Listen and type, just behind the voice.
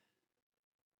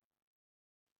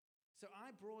So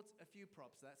I brought a few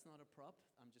props. That's not a prop.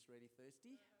 I'm just really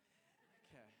thirsty.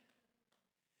 Okay.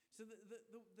 So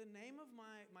the name of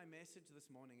my message this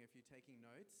morning, if you're taking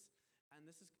notes, and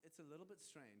it's a little bit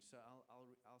strange, so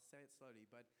I'll say it slowly,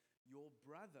 but your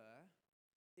brother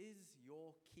is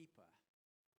your keeper.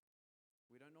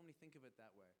 We don't normally think of it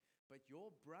that way, but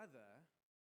your brother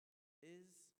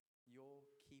is your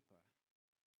keeper.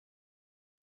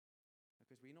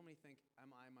 Because we normally think,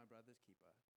 am I my brother's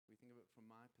keeper? We think of it from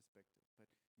my perspective,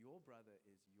 but your brother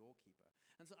is your keeper.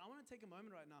 And so I want to take a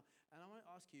moment right now, and I want to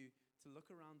ask you to look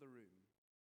around the room.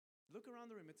 Look around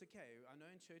the room. It's okay. I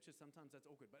know in churches sometimes that's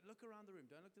awkward, but look around the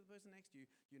room. Don't look to the person next to you.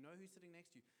 You know who's sitting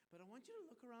next to you. But I want you to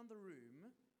look around the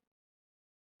room,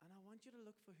 and I want you to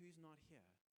look for who's not here.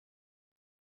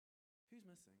 Who's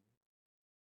missing?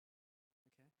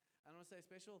 Okay. And I want to say a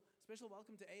special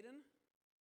welcome to Aiden.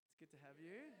 It's good to have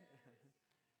you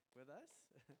with us.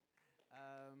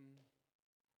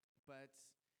 But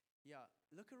yeah,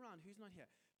 look around. Who's not here?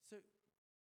 So,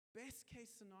 best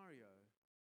case scenario,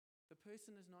 the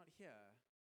person is not here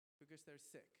because they're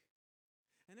sick.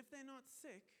 And if they're not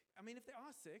sick, if they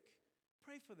are sick,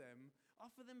 pray for them,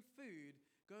 offer them food,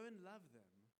 go and love them.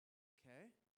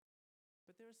 Okay?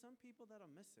 But there are some people that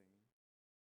are missing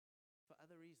for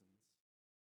other reasons.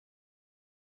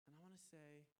 And I want to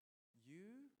say,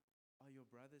 you are your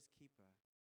brother's keeper,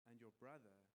 and your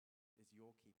brother is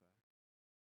your keeper.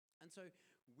 And so,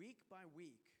 week by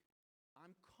week,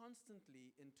 I'm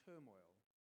constantly in turmoil.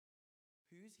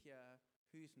 Who's here?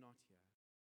 Who's not here?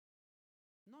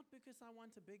 Not because I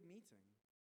want a big meeting,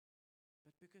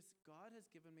 but because God has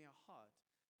given me a heart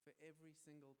for every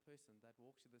single person that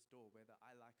walks through this door, whether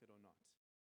I like it or not.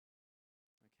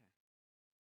 Okay.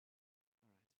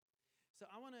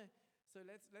 All right. So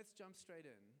let's jump straight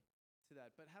in to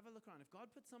that. But have a look around. If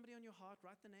God puts somebody on your heart,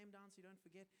 write the name down so you don't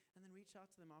forget, and then reach out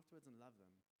to them afterwards and love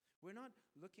them. We're not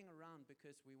looking around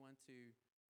because we want to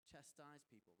chastise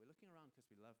people. We're looking around because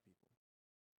we love people.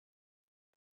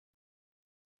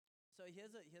 So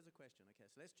here's a question. Okay,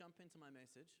 so let's jump into my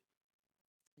message.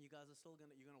 You guys are still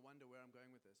you're gonna wonder where I'm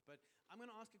going with this, but I'm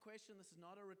gonna ask a question. This is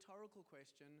not a rhetorical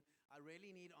question. I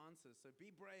really need answers. So be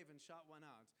brave and shout one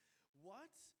out. What,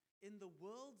 in the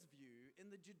world's view, in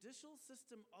the judicial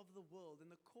system of the world, in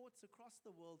the courts across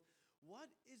the world, what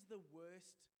is the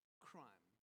worst crime?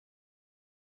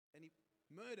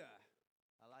 Murder.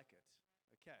 I like it.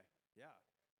 Okay. Yeah.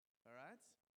 All right.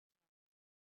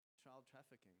 Child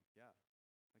trafficking. Yeah.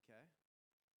 Okay.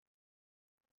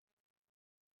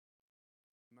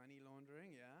 Money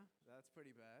laundering. Yeah. That's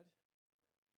pretty bad.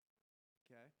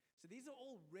 Okay. So these are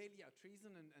all really,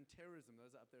 treason and terrorism.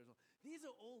 Those are up there as well. These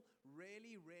are all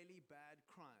really, really bad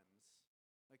crimes.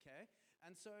 Okay.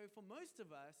 And so for most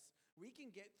of us, we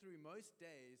can get through most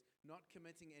days not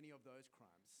committing any of those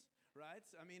crimes. Right?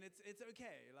 It's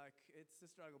okay. Like, it's a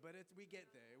struggle, but we get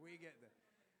there. Yeah.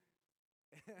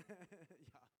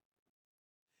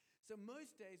 So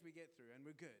most days we get through and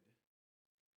we're good.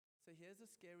 So here's a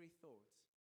scary thought.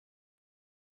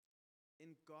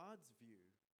 In God's view,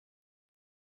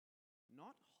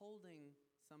 not holding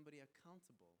somebody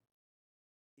accountable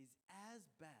is as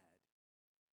bad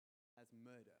as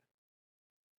murder.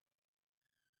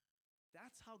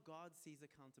 That's how God sees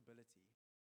accountability.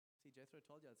 See, Jethro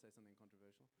told you I'd say something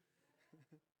controversial.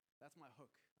 That's my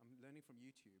hook. I'm learning from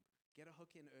YouTube. Get a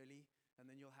hook in early, and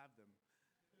then you'll have them.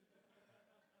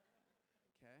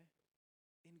 Okay?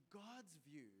 In God's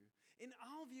view, in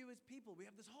our view as people, we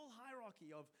have this whole hierarchy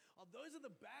of those are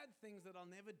the bad things that I'll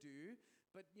never do,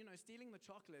 but, stealing the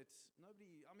chocolate,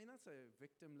 that's a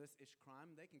victimless-ish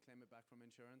crime. They can claim it back from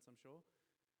insurance, I'm sure.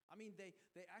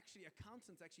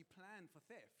 Accountants actually plan for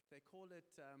theft. They call it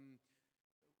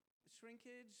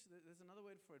shrinkage. There's another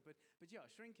word for it, but yeah,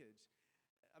 shrinkage.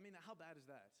 How bad is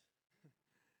that?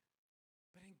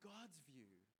 But in God's view,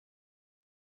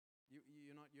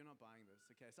 you're not buying this.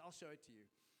 Okay, so I'll show it to you.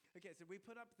 Okay, so we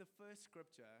put up the first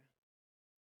scripture,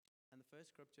 and the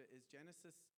first scripture is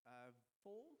Genesis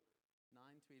 4,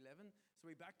 9 to 11. So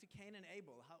we're back to Cain and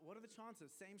Abel. What are the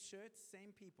chances? Same shirts,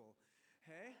 same people.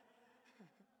 Hey?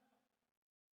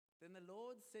 Then the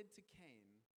Lord said to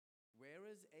Cain, "Where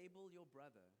is Abel your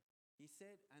brother?" He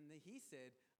said,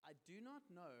 "I do not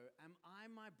know. Am I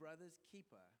my brother's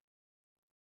keeper?"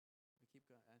 We keep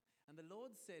going. And the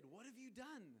Lord said, "What have you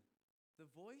done? The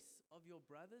voice of your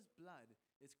brother's blood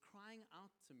is crying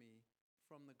out to me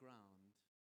from the ground.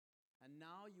 And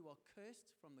now you are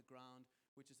cursed from the ground,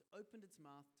 which has opened its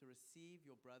mouth to receive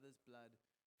your brother's blood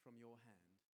from your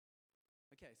hand."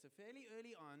 Okay, so fairly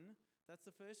early on, that's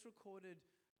the first recorded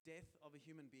death of a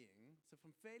human being. So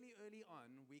from fairly early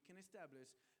on, we can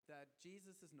establish that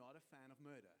Jesus is not a fan of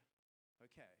murder.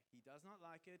 Okay, he does not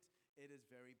like it. It is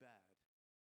very bad.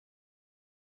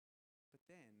 But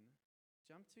then,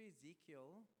 jump to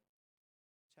Ezekiel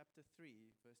chapter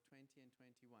 3, verse 20 and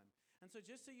 21. And so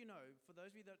just so you know, for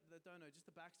those of you that don't know, just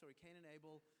the backstory, Cain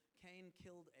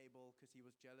killed Abel because he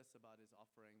was jealous about his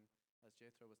offering, as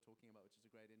Jethro was talking about, which is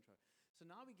a great intro. So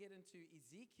now we get into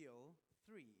Ezekiel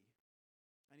 3.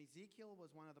 And Ezekiel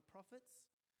was one of the prophets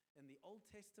in the Old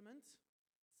Testament.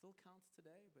 Still counts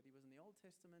today, but he was in the Old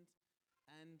Testament.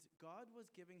 And God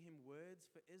was giving him words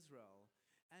for Israel.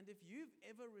 And if you've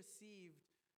ever received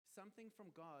something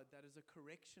from God that is a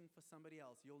correction for somebody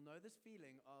else, you'll know this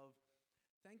feeling of,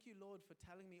 thank you, Lord, for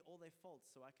telling me all their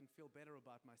faults so I can feel better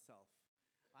about myself.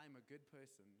 I'm a good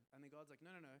person. And then God's like,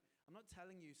 no. I'm not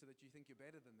telling you so that you think you're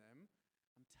better than them.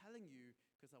 I'm telling you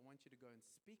because I want you to go and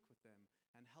speak with them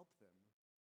and help them.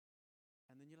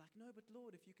 And then you're like, no, but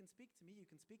Lord, if you can speak to me, you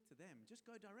can speak to them. Just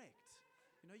go direct.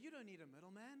 You don't need a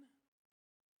middleman.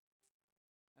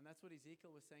 And that's what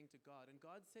Ezekiel was saying to God. And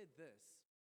God said this.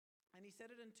 And he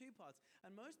said it in two parts.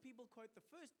 And most people quote the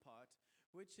first part,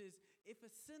 which is if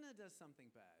a sinner does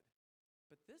something bad.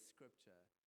 But this scripture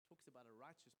talks about a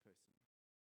righteous person.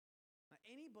 Now,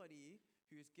 anybody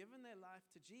who has given their life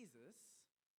to Jesus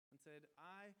and said,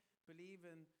 I believe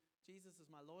in Jesus as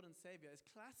my Lord and Savior, is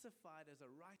classified as a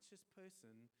righteous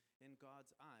person in God's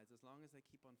eyes, as long as they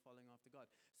keep on following after God.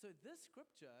 So this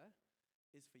scripture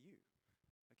is for you.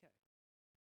 Okay.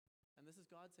 And this is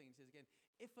God saying, he says again,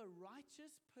 if a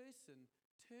righteous person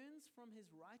turns from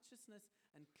his righteousness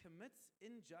and commits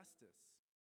injustice,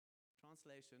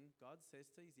 translation, God says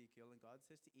to Ezekiel and God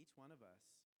says to each one of us,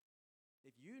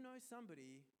 if you know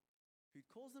somebody who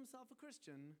calls himself a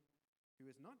Christian, who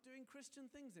is not doing Christian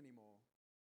things anymore,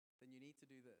 then you need to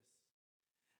do this.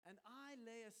 And I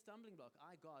lay a stumbling block,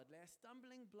 God, lay a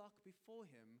stumbling block before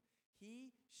him,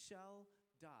 he shall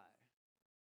die.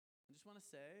 I just want to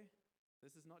say,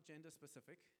 this is not gender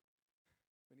specific.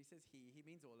 When he says he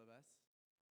means all of us.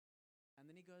 And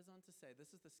then he goes on to say,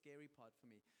 this is the scary part for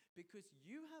me. Because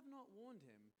you have not warned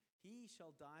him, he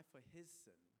shall die for his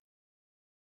sin.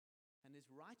 And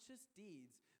his righteous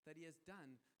deeds that he has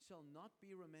done shall not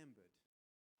be remembered.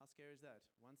 How scary is that?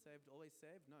 Once saved, always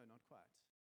saved? No, not quite.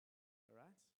 All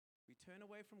right? We turn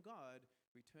away from God.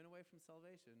 We turn away from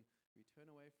salvation. We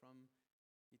turn away from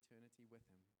eternity with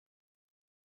him.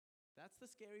 That's the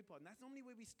scary part. And that's normally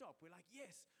where we stop. We're like,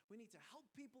 yes, we need to help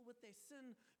people with their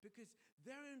sin because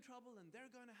they're in trouble and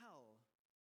they're going to hell.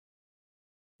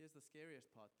 Here's the scariest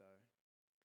part, though.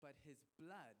 But his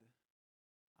blood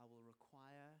I will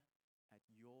require at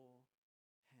your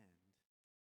hand.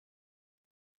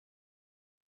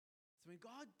 So when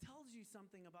God tells you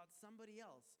something about somebody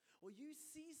else, or you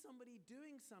see somebody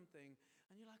doing something,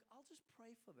 and you're like, I'll just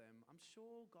pray for them. I'm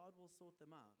sure God will sort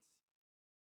them out.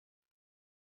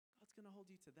 God's going to hold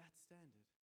you to that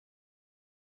standard.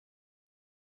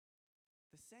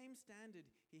 The same standard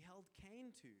he held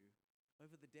Cain to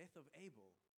over the death of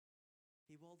Abel,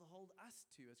 he will hold us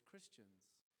to as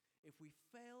Christians if we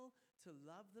fail to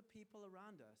love the people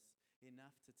around us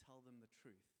enough to tell them the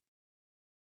truth.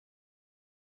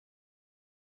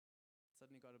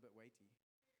 Suddenly got a bit weighty.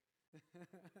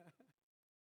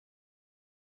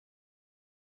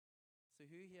 So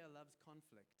who here loves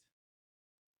conflict?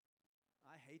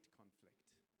 I hate conflict.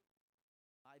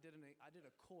 I did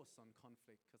a course on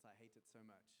conflict because I hate it so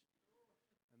much.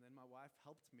 And then my wife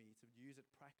helped me to use it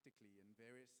practically in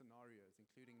various scenarios,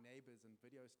 including neighbors and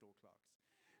video store clocks.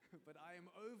 But I am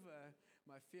over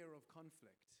my fear of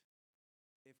conflict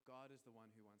if God is the one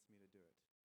who wants me to do it.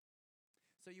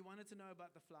 So you wanted to know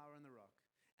about the flower and the rock.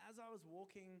 As I was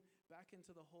walking back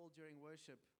into the hall during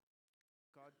worship,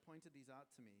 God pointed these out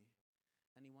to me,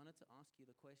 and he wanted to ask you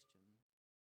the question,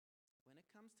 when it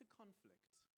comes to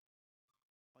conflict,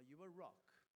 are you a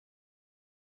rock?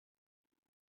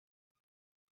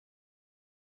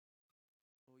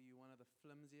 Or are you one of the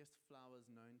flimsiest flowers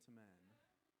known to man?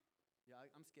 Yeah,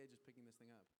 I'm scared just picking this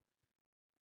thing up.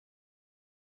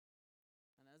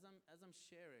 And as I'm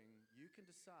sharing, you can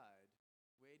decide,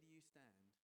 where do you stand?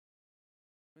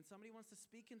 When somebody wants to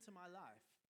speak into my life,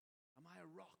 am I a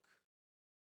rock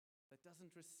that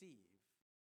doesn't receive?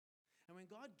 And when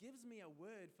God gives me a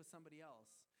word for somebody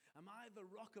else, am I the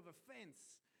rock of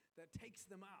offense that takes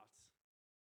them out?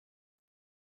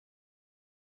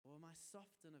 Or am I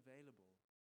soft and available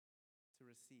to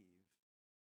receive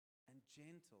and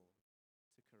gentle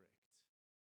to correct?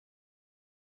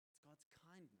 It's God's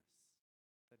kindness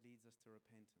that leads us to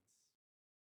repentance.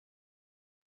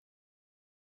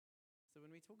 So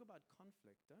when we talk about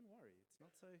conflict, don't worry.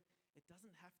 It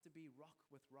doesn't have to be rock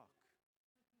with rock.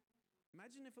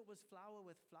 Imagine if it was flower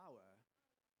with flower.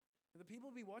 The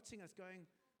people will be watching us going,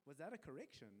 was that a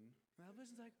correction? And the other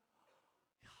person's like,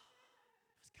 yeah,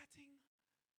 it was cutting.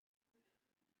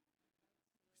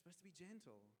 We're supposed to be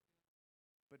gentle,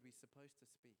 but we're supposed to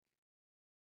speak.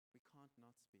 We can't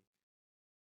not speak.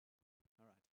 All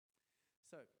right.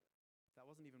 So, that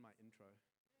wasn't even my intro.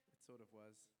 It sort of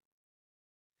was.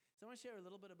 So I want to share a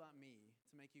little bit about me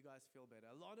to make you guys feel better.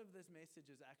 A lot of this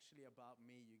message is actually about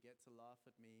me. You get to laugh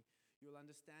at me. You'll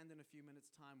understand in a few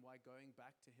minutes' time why going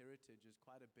back to heritage is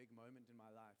quite a big moment in my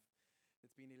life.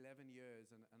 It's been 11 years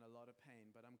and a lot of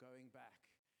pain, but I'm going back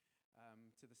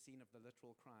to the scene of the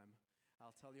literal crime.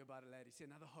 I'll tell you about it later. See,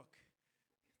 another hook.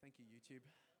 Thank you, YouTube.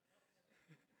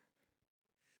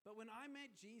 But when I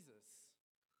met Jesus,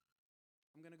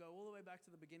 I'm going to go all the way back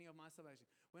to the beginning of my salvation.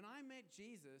 When I met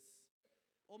Jesus,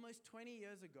 almost 20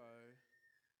 years ago,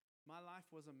 my life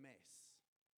was a mess.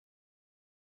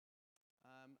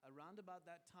 Around about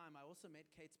that time, I also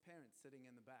met Kate's parents sitting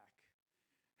in the back.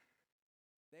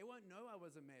 They won't know I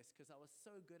was a mess because I was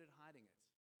so good at hiding it.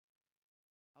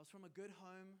 I was from a good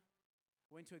home,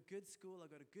 went to a good school,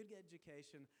 I got a good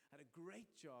education, had a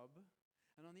great job,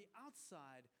 and on the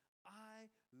outside, I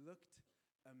looked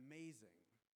amazing.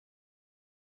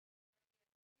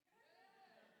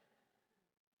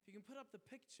 If you can put up the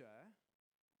picture,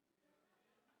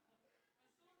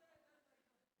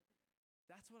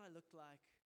 that's what I looked like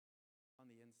on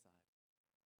the inside.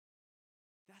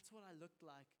 That's what I looked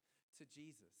like to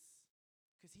Jesus.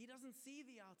 Because he doesn't see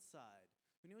the outside.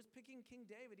 When he was picking King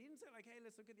David, he didn't say like, hey,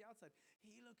 let's look at the outside.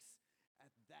 He looks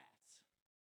at that.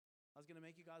 I was going to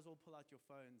make you guys all pull out your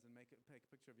phones and take a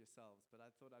picture of yourselves, but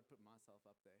I thought I'd put myself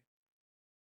up there.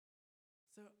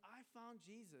 So I found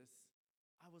Jesus.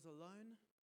 I was alone.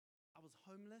 I was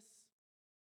homeless.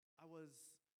 I was,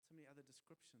 so many other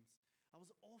descriptions. I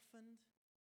was orphaned.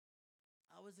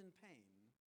 I was in pain.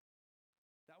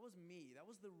 That was me. That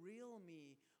was the real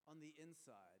me on the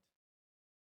inside.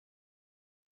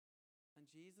 And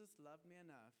Jesus loved me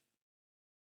enough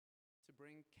to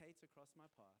bring Kate across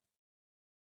my path,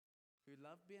 who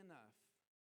loved me enough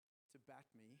to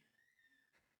bat me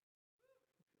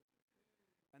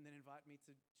and then invite me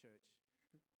to church.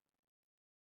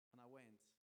 And I went.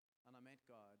 And I met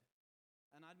God.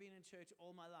 And I'd been in church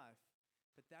all my life,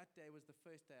 but that day was the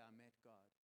first day I met God.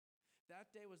 That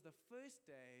day was the first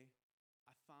day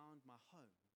I found my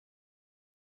home.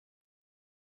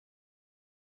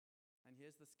 And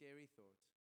here's the scary thought,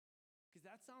 because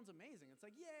that sounds amazing. It's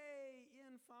like, yay,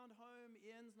 Ian found home,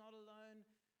 Ian's not alone.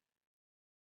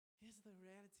 Here's the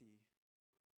reality.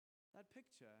 That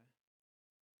picture,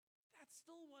 that's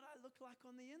still what I look like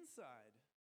on the inside.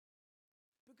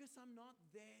 Because I'm not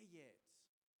there yet.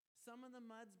 Some of the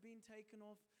mud's been taken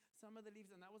off, some of the leaves,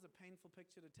 and that was a painful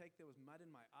picture to take. There was mud in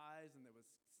my eyes, and there was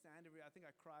sand everywhere. I think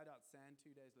I cried out sand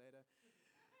 2 days later.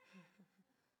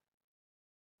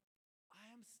 I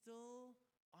am still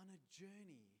on a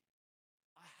journey.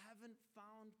 I haven't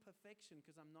found perfection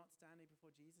because I'm not standing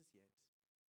before Jesus yet.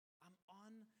 I'm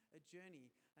on a journey,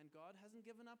 and God hasn't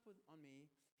given up on me.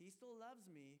 He still loves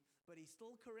me, but he's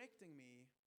still correcting me.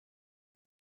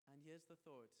 And here's the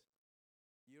thought.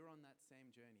 You're on that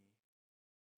same journey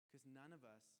because none of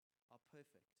us are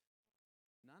perfect.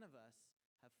 None of us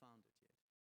have found it yet.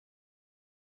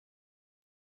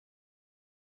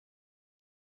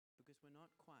 Because we're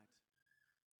not quite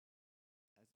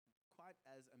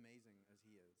as amazing as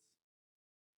he is.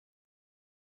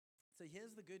 So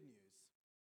here's the good news.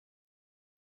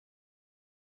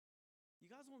 You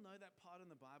guys all know that part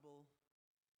in the Bible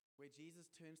where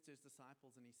Jesus turns to his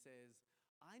disciples and he says,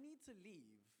 I need to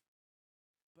leave,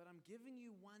 but I'm giving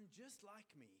you one just like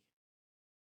me,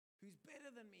 who's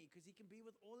better than me because he can be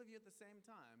with all of you at the same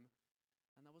time.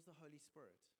 And that was the Holy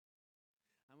Spirit.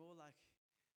 And we're all like,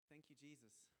 thank you, Jesus,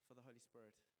 for the Holy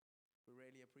Spirit. We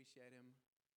really appreciate him.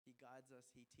 He guides us,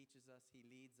 he teaches us, he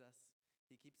leads us,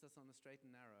 he keeps us on the straight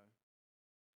and narrow.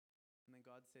 And then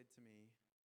God said to me,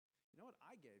 you know what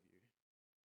I gave you?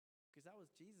 Because that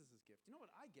was Jesus' gift. You know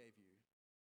what I gave you?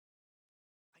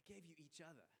 I gave you each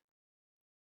other.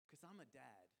 Because I'm a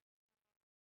dad.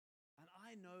 And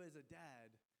I know as a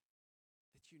dad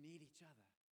that you need each other.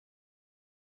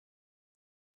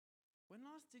 When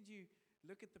last did you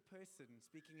look at the person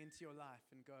speaking into your life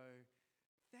and go,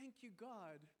 thank you,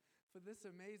 God, for this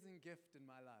amazing gift in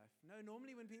my life? No,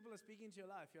 normally when people are speaking to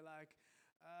your life, you're like,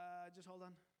 just hold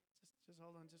on. Just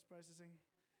hold on, just processing.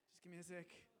 Just give me a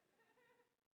sec.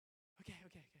 Okay.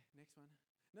 Next one.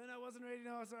 No, I wasn't ready.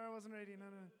 No, sorry, I wasn't ready. No.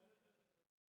 And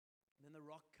then the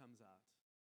rock comes out.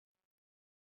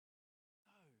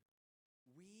 No.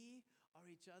 We are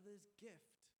each other's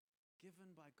gift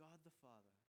given by God the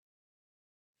Father.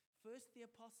 First the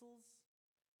apostles,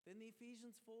 then the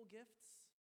Ephesians 4 gifts,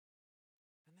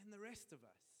 and then the rest of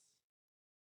us.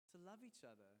 To love each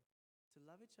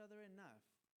other enough,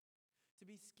 to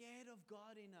be scared of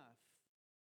God enough,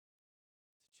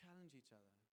 to challenge each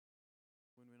other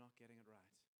when we're not getting it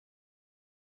right,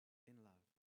 in love.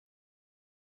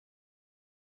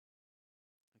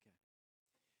 Okay,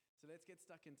 so let's get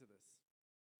stuck into this.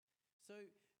 So,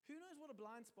 who knows what a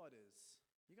blind spot is?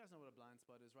 You guys know what a blind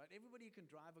spot is, right? Everybody who can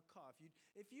drive a car.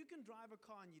 If you can drive a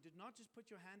car and you did not just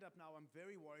put your hand up now, I'm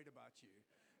very worried about you.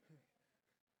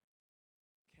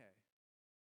 Okay.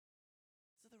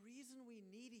 So the reason we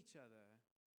need each other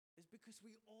is because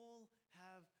we all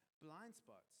have blind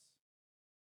spots.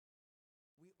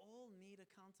 We all need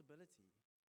accountability.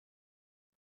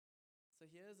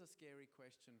 So here's a scary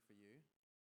question for you.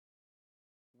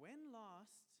 When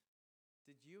last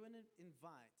did you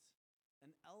invite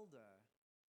an elder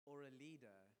or a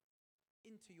leader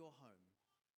into your home,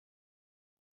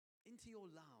 into your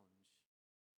lounge,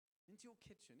 into your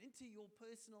kitchen, into your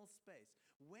personal space?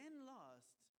 When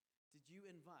last did you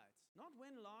invite? Not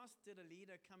when last did a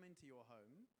leader come into your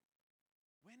home.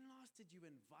 When last did you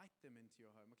invite them into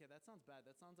your home? Okay, that sounds bad.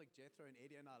 That sounds like Jethro and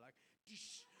Eddie and I, like,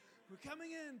 we're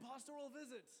coming in, pastoral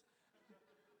visit.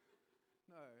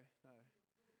 No.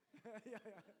 yeah.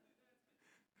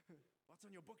 What's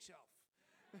on your bookshelf?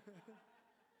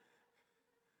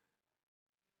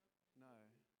 No.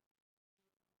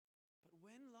 But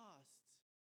when last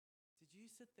did you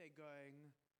sit there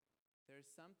going, there's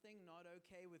something not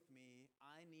okay with me,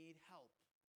 I need help.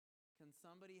 Can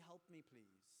somebody help me,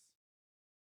 please?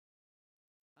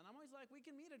 And I'm always like, we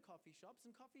can meet at coffee shops,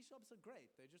 and coffee shops are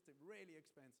great. They're really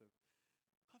expensive.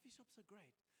 Coffee shops are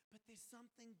great. But there's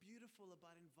something beautiful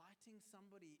about inviting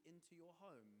somebody into your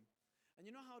home. And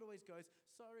you know how it always goes,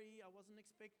 sorry, I wasn't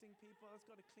expecting people, I've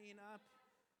got to clean up.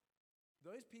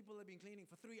 Those people have been cleaning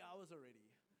for 3 hours already.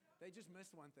 They just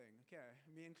missed one thing. Okay,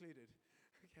 me included.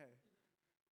 Okay.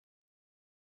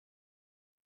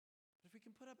 But if we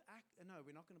can put up no,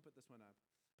 we're not going to put this one up.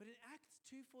 But in Acts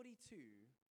 2:42,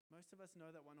 most of us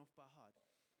know that one off by heart.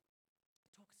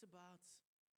 It talks about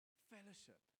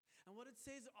fellowship. And what it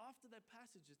says after that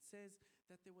passage, it says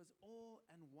that there was awe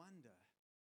and wonder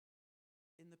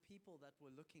in the people that were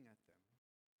looking at them.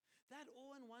 That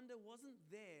awe and wonder wasn't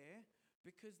there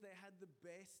because they had the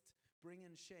best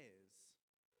bring-in shares.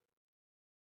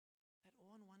 That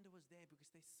awe and wonder was there because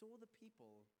they saw the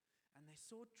people and they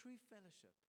saw true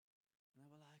fellowship. And they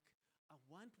were like, I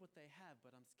want what they have,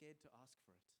 but I'm scared to ask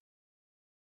for it.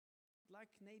 Like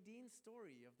Nadine's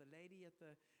story of the lady at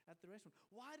the restaurant.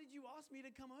 Why did you ask me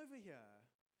to come over here?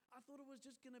 I thought it was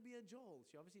just going to be a Joel.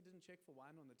 She obviously didn't check for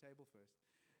wine on the table first.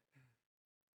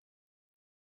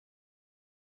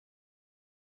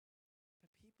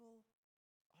 But people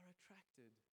are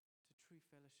attracted to true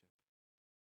fellowship.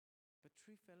 But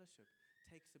true fellowship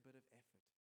takes a bit of effort.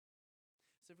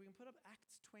 So if we can put up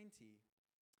Acts 20,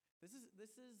 this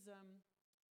is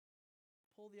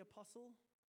Paul the Apostle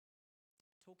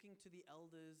talking to the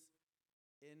elders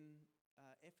in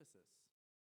Ephesus.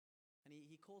 And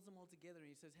he calls them all together and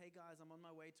he says, hey guys, I'm on my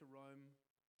way to Rome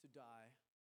to die.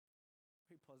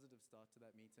 Very positive start to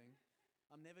that meeting.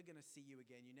 I'm never going to see you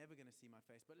again. You're never going to see my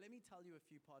face. But let me tell you a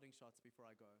few parting shots before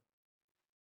I go.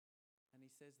 And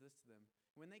he says this to them.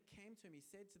 When they came to him, he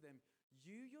said to them,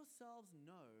 you yourselves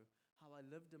know how I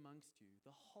lived amongst you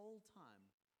the whole time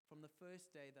from the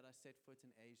first day that I set foot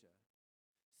in Asia,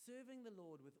 serving the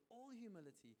Lord with all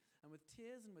humility and with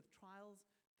tears and with trials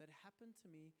that happened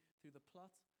to me through the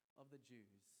plot of the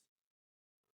Jews.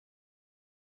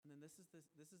 And then this is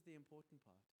the important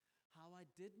part. How I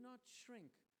did not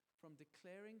shrink from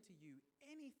declaring to you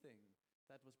anything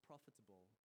that was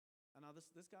profitable. And now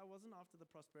this guy wasn't after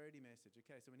the prosperity message.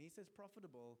 Okay, so when he says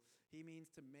profitable, he means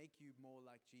to make you more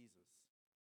like Jesus.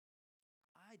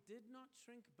 I did not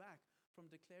shrink back from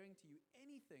declaring to you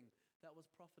anything that was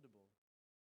profitable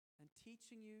and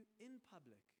teaching you in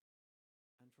public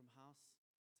and from house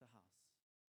to house.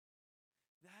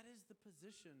 That is the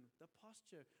position, the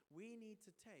posture we need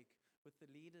to take with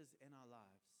the leaders in our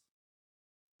lives.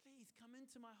 Please come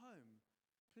into my home.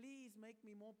 Please make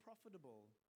me more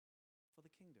profitable for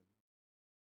the kingdom.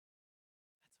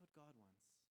 That's what God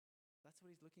wants. That's what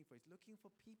he's looking for. He's looking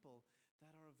for people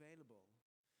that are available.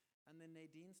 And then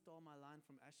Nadine stole my line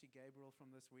from Ashley Gabriel from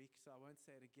this week, so I won't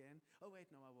say it again. Oh, wait,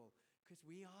 no, I will. Because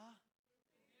we are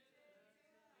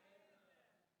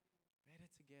better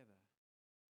together.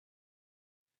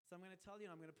 So I'm going to tell you,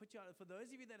 I'm going to put you out. For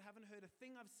those of you that haven't heard a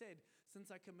thing I've said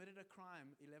since I committed a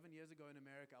crime 11 years ago in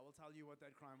America, I will tell you what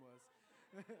that crime was.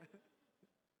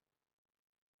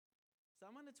 So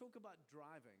I'm going to talk about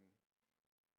driving.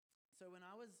 So when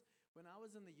I was when I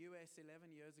was in the US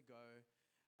 11 years ago,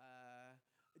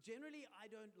 generally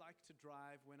I don't like to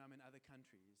drive when I'm in other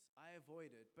countries. I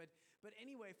avoid it. But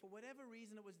anyway, for whatever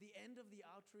reason, it was the end of the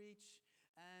outreach,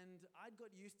 and I'd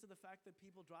got used to the fact that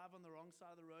people drive on the wrong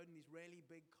side of the road in these really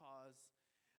big cars.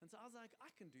 And so I was like, I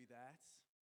can do that.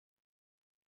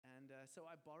 And so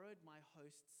I borrowed my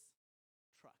host's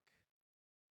truck.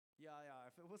 Yeah,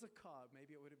 if it was a car,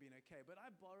 maybe it would have been okay. But I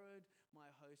borrowed my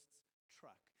host's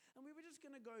truck. And we were just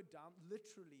going to go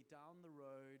literally down the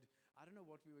road. I don't know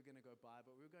what we were going to go buy,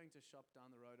 but we were going to shop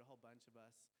down the road, a whole bunch of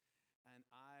us. And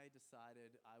I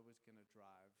decided I was going to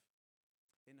drive.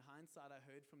 In hindsight, I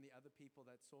heard from the other people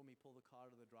that saw me pull the car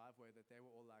to the driveway that they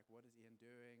were all like, what is Ian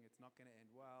doing? It's not going to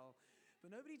end well. But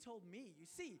nobody told me, you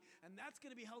see, and that's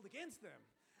going to be held against them.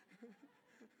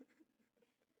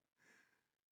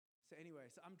 So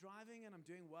anyway, so I'm driving and I'm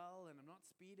doing well and I'm not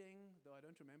speeding, though I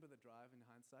don't remember the drive in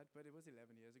hindsight, but it was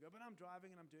 11 years ago. But I'm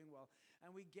driving and I'm doing well.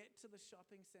 And we get to the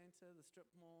shopping center, the strip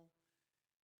mall,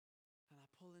 and I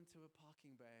pull into a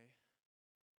parking bay.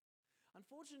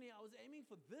 Unfortunately, I was aiming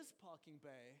for this parking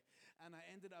bay and I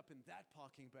ended up in that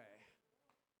parking bay.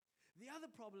 The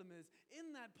other problem is,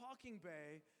 in that parking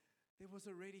bay, there was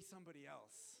already somebody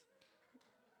else.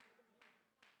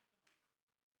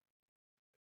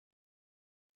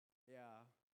 Yeah.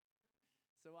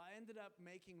 So I ended up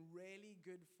making really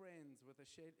good friends with a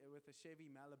Chevy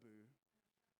Malibu.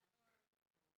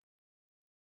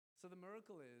 So the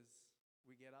miracle is,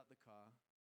 we get out the car,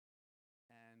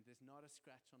 and there's not a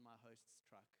scratch on my host's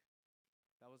truck.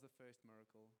 That was the first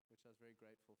miracle, which I was very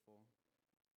grateful for.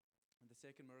 And the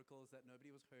second miracle is that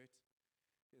nobody was hurt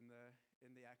in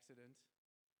the accident.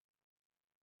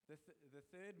 The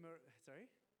third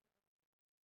sorry?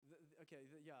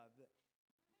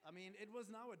 It was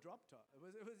now a drop top.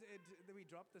 We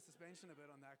dropped the suspension a bit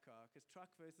on that car, because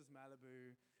truck versus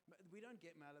Malibu. We don't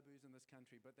get Malibus in this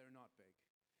country, but they're not big.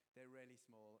 They're really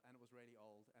small, and it was really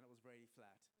old, and it was really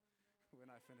flat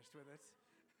when I finished with it.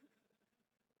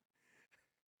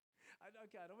 I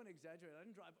don't want to exaggerate. I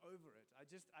didn't drive over it. I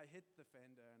hit the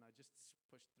fender, and I just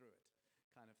pushed through it,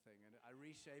 kind of thing, and I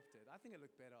reshaped it. I think it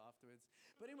looked better afterwards.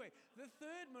 But anyway, the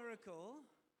third miracle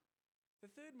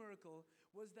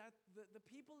was that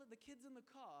the kids in the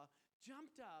car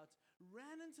jumped out,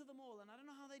 ran into the mall, and I don't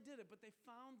know how they did it, but they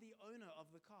found the owner of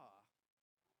the car.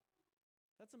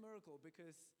 That's a miracle,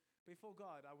 because before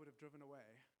God, I would have driven away,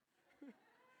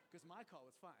 because my car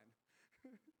was fine.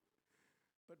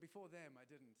 But before them, I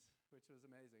didn't, which was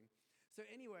amazing. So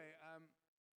anyway,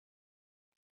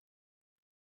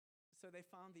 so they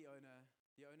found the owner.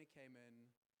 The owner came in.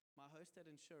 My host had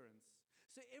insurance.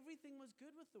 So everything was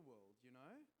good with the world, you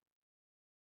know?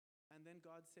 And then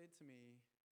God said to me,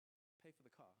 pay for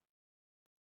the car.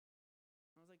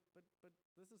 I was like, but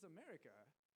this is America.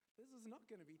 This is not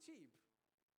going to be cheap.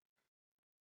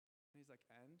 And he's like,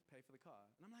 and pay for the car.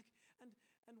 And I'm like,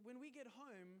 and when we get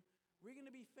home, we're going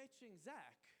to be fetching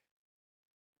Zach,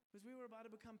 because we were about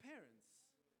to become parents.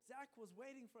 Zach was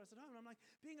waiting for us at home. And I'm like,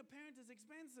 being a parent is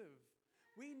expensive.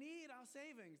 We need our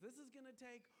savings. This is going to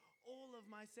take all of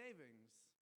my savings.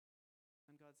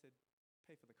 And God said,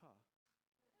 pay for the car.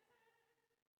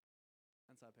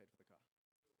 And so I paid for the car.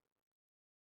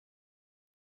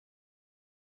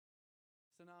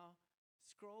 So now,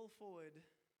 scroll forward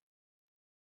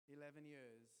 11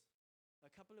 years. A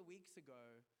couple of weeks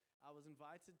ago, I was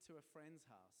invited to a friend's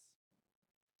house.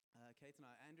 Kate and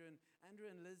I, Andrew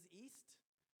and Liz East,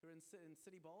 who are in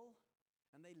City Bowl,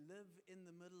 and they live in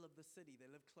the middle of the city. They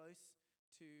live close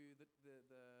to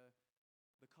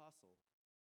the castle.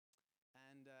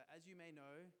 And as you may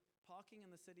know, parking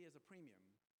in the city is a premium,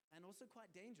 and also quite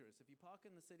dangerous. If you park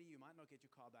in the city, you might not get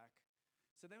your car back.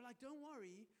 So they were like, don't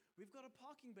worry, we've got a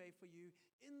parking bay for you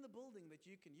in the building that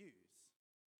you can use.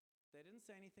 They didn't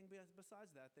say anything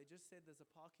besides that. They just said there's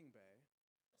a parking bay.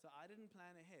 So I didn't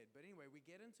plan ahead. But anyway, we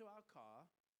get into our car,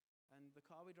 and the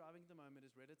car we're driving at the moment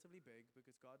is relatively big,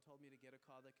 because God told me to get a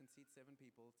car that can seat 7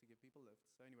 people to give people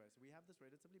lifts. So anyway, so we have this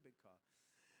relatively big car.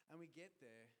 And we get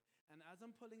there, and as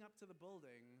I'm pulling up to the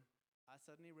building, I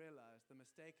suddenly realized the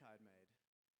mistake I'd made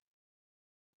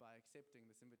by accepting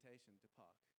this invitation to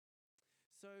park.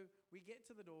 So we get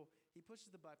to the door, he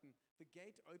pushes the button, the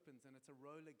gate opens, and it's a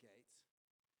roller gate.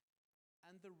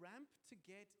 And the ramp to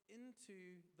get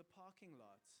into the parking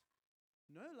lot,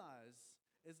 no lies,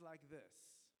 is like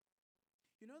this.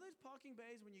 You know those parking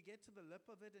bays when you get to the lip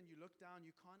of it and you look down,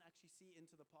 you can't actually see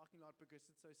into the parking lot because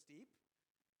it's so steep?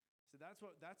 So that's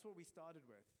what we started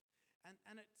with.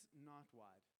 And it's not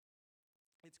wide.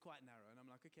 It's quite narrow. And I'm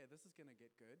like, okay, this is going to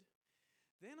get good.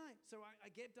 Then I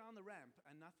get down the ramp,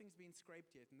 and nothing's been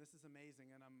scraped yet, and this is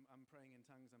amazing, and I'm praying in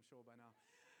tongues, I'm sure by now.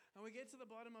 And we get to the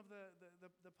bottom of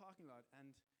the parking lot,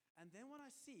 and then what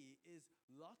I see is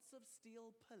lots of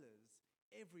steel pillars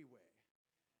everywhere.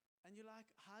 And you're like,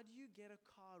 how do you get a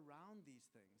car around these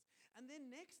things? And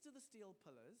then next to the steel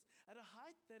pillars, at a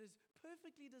height that is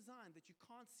perfectly designed that you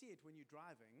can't see it when you're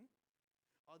driving,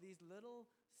 are these little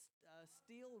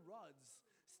steel rods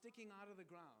sticking out of the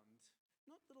ground.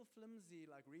 Not little flimsy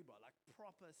like rebar, like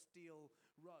proper steel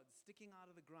rods sticking out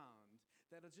of the ground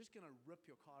that are just going to rip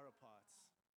your car apart.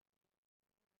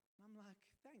 And I'm like,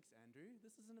 thanks, Andrew.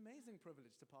 This is an amazing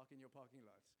privilege to park in your parking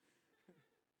lot.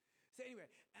 So anyway,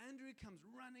 Andrew comes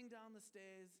running down the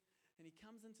stairs, and he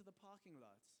comes into the parking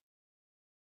lot.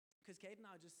 Because Kate and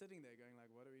I are just sitting there going like,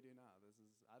 what do we do now?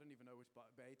 I don't even know which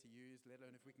bay to use, let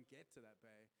alone if we can get to that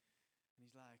bay. And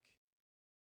he's like,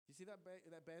 you see that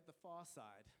bay at the far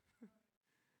side?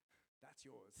 That's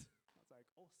yours. I was like,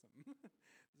 awesome. This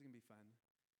is going to be fun.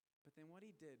 But then what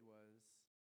he did was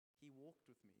he walked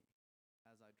with me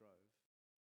as I drove.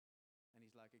 And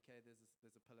he's like, okay, there's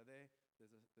a pillar there,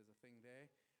 there's a thing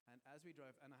there. And as we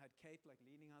drove, and I had Kate like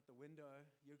leaning out the window,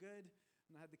 you're good.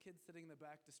 And I had the kids sitting in the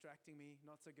back distracting me,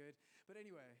 not so good. But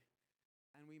anyway,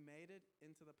 and we made it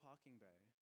into the parking bay.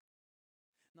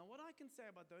 Now what I can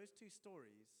say about those two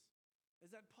stories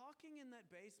is that parking in that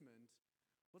basement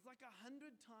was like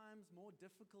 100 times more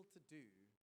difficult to do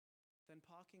than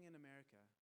parking in America.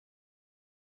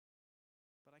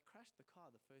 But I crashed the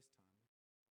car the first time.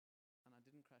 And I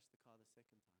didn't crash the car the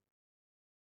second time.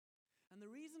 And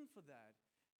the reason for that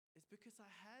is because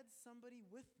I had somebody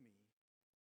with me.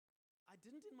 I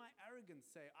didn't in my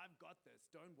arrogance say, I've got this,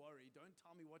 don't worry, don't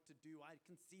tell me what to do, I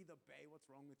can see the bay,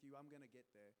 what's wrong with you, I'm going to get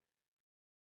there.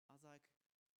 I was like,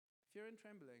 fear and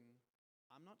trembling,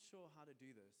 I'm not sure how to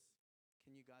do this.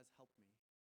 Can you guys help me?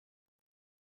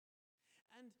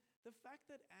 And the fact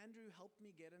that Andrew helped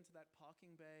me get into that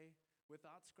parking bay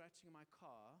without scratching my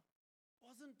car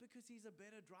wasn't because he's a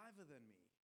better driver than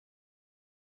me.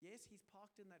 Yes, he's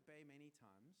parked in that bay many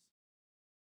times,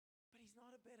 but he's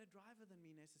not a better driver than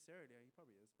me necessarily. He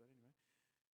probably is, but anyway.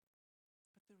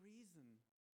 But the reason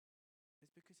is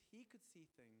because he could see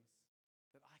things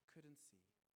that I couldn't see.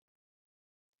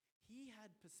 He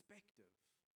had perspective.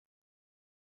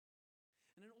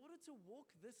 And in order to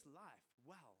walk this life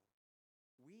well,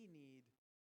 we need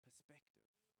perspective.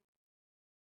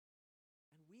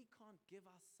 And we can't give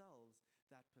ourselves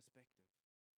that perspective.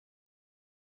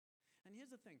 And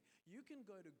here's the thing. You can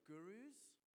go to gurus,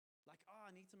 like, I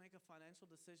need to make a financial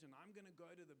decision. I'm going to go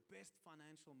to the best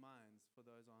financial minds for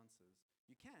those answers.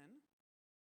 You can.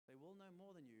 They will know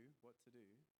more than you what to do.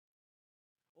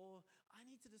 Or, I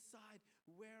need to decide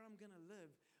where I'm going to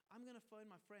live. I'm going to phone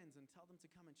my friends and tell them to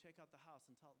come and check out the house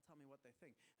and tell me what they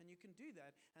think. And you can do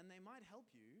that, and they might help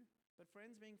you. But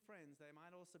friends being friends, they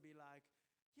might also be like,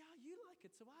 yeah, you like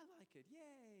it, so I like it.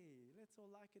 Yay, let's all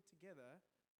like it together.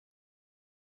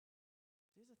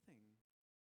 Here's the thing.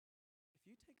 If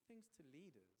you take things to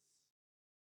leaders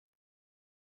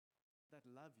that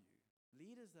love you,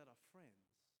 leaders that are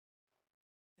friends,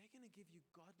 they're going to give you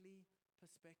godly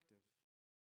perspective.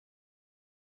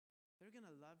 They're going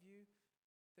to love you.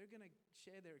 They're going to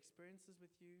share their experiences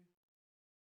with you.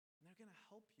 And they're going to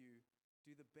help you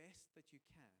do the best that you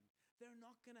can. They're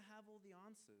not going to have all the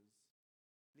answers.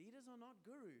 Leaders are not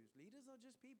gurus. Leaders are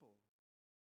just people.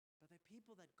 But they're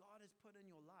people that God has put in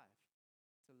your life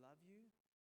to love you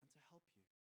and to help you.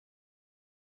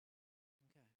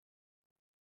 Okay.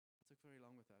 I took very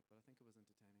long with that, but I think it was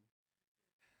entertaining.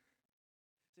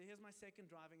 So here's my second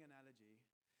driving analogy.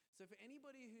 So for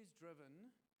anybody who's driven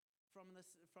from the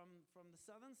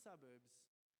southern suburbs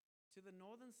to the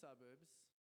northern suburbs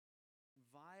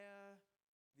via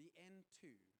the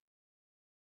N2,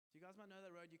 so you guys might know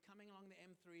that road. You're coming along the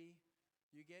M3,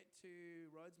 you get to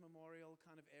Rhodes Memorial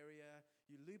kind of area,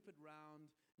 you loop it round,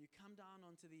 you come down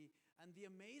onto and the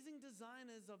amazing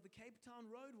designers of the Cape Town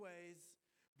roadways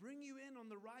bring you in on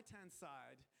the right-hand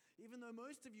side, even though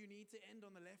most of you need to end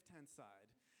on the left-hand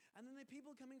side. And then there are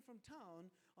people coming from town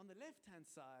on the left-hand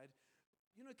side,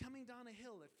 coming down a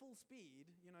hill at full speed,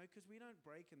 because we don't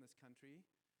brake in this country.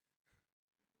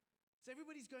 So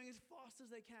everybody's going as fast as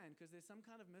they can because there's some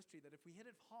kind of mystery that if we hit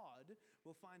it hard,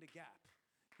 we'll find a gap.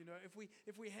 If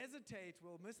we hesitate,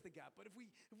 we'll miss the gap. But if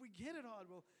we hit it hard,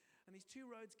 and these two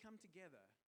roads come together,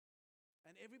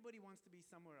 and everybody wants to be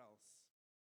somewhere else.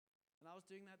 And I was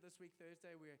doing that this week,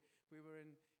 Thursday. We were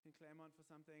in Claremont for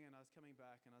something, and I was coming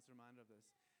back, and I was reminded of this.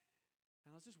 And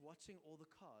I was just watching all the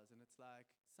cars, and it's like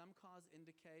some cars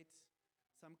indicate,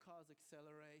 some cars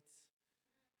accelerate.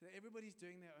 Everybody's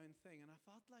doing their own thing. And I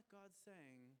felt like God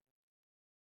saying,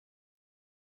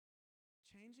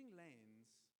 changing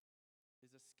lanes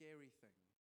is a scary thing.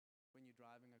 when you're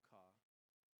driving a car.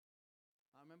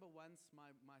 I remember once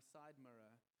my side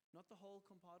mirror, not the whole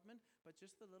compartment, but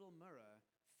just the little mirror,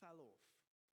 fell off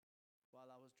while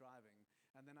I was driving.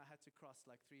 And then I had to cross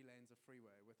like 3 lanes of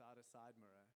freeway without a side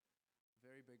mirror.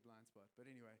 Very big blind spot. But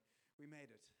anyway, we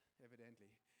made it,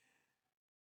 evidently.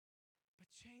 But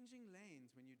changing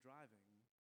lanes when you're driving,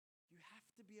 you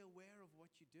have to be aware of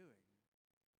what you're doing.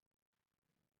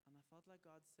 And I felt like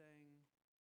God saying,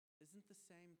 isn't the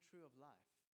same true of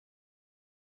life?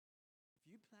 If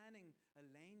you're planning a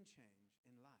lane change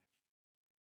in life,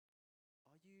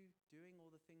 are you doing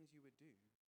all the things you would do?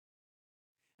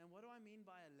 And what do I mean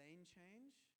by a lane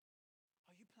change?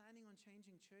 Are you planning on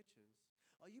changing churches?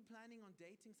 Are you planning on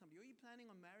dating somebody? Are you planning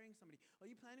on marrying somebody? Are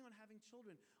you planning on having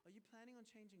children? Are you planning on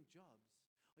changing jobs?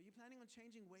 Are you planning on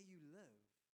changing where you live?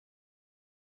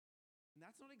 And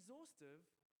that's not exhaustive.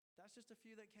 That's just a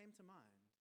few that came to mind.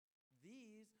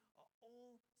 These are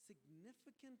all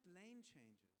significant lane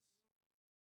changes.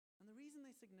 And the reason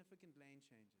they're significant lane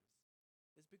changes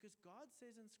is because God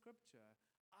says in Scripture,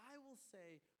 I will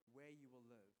say where you will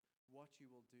live, what you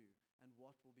will do, and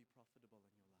what will be profitable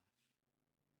in your life.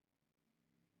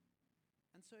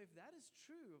 And so if that is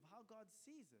true of how God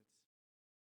sees it,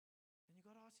 then you've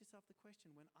got to ask yourself the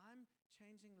question, when I'm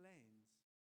changing lanes,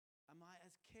 am I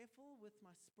as careful with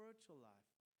my spiritual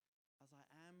life as I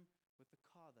am with the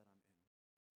car that I'm in?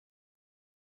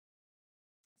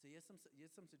 So here's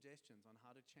some suggestions on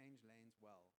how to change lanes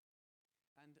well.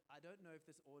 And I don't know if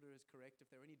this order is correct. If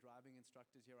there are any driving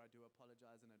instructors here, I do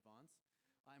apologize in advance.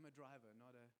 I'm a driver,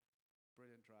 not a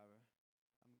brilliant driver.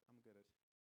 I'm good at it.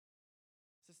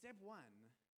 So step 1,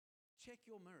 check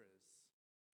your mirrors.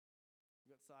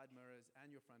 You've got side mirrors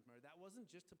and your front mirror. That wasn't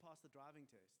just to pass the driving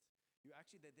test.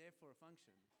 They're there for a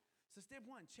function. So step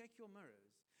 1, check your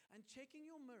mirrors. And checking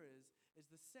your mirrors is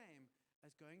the same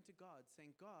as going to God,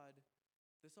 saying, God,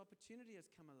 this opportunity has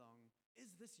come along.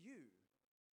 Is this you?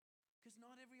 Because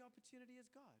not every opportunity is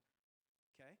God.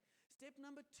 Okay? Step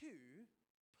number 2,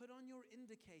 put on your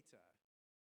indicator.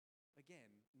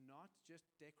 Again, not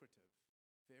just decorative.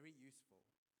 Very useful.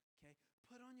 Okay?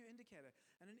 Put on your indicator.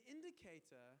 And an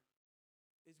indicator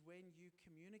is when you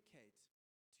communicate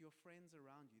to your friends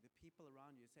around you, the people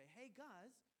around you. Say, hey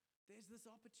guys, there's this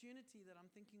opportunity that I'm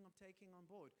thinking of taking on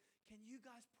board. Can you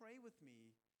guys pray with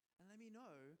me and let me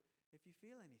know if you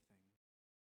feel anything?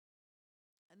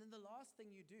 And then the last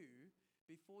thing you do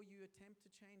before you attempt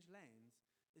to change lanes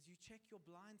is you check your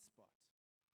blind spot.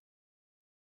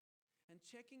 And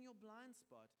checking your blind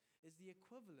spot is the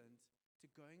equivalent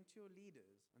to going to your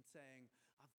leaders and saying,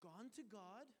 I've gone to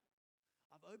God,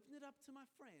 I've opened it up to my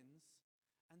friends,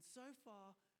 and so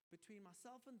far, between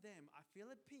myself and them, I feel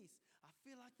at peace. I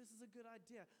feel like this is a good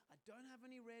idea. I don't have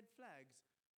any red flags.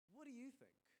 What do you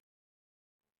think?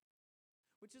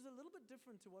 Which is a little bit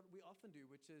different to what we often do,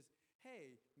 which is,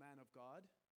 hey, man of God,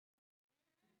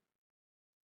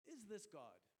 is this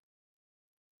God?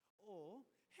 Or,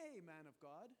 hey, man of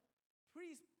God,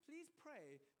 please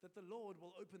pray that the Lord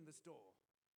will open this door.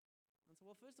 And so,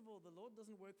 well, first of all, the Lord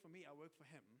doesn't work for me, I work for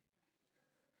him.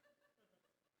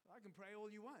 I can pray all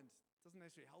you want. It doesn't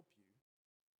necessarily help you.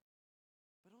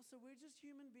 But also, we're just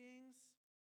human beings.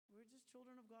 We're just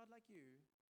children of God like you.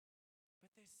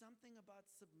 But there's something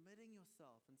about submitting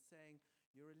yourself and saying,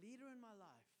 you're a leader in my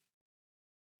life.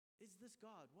 Is this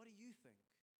God? What do you think?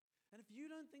 And if you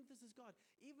don't think this is God,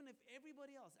 even if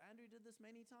everybody else, Andrew did this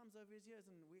many times over his years,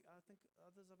 and I think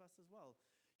others of us as well,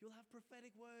 you'll have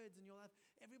prophetic words, and you'll have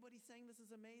everybody saying this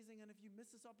is amazing, and if you miss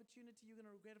this opportunity, you're going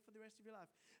to regret it for the rest of your life.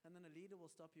 And then a leader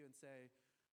will stop you and say,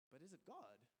 but is it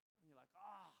God? And you're like,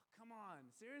 come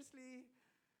on, seriously?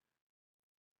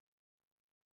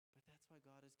 But that's why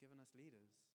God has given us leaders.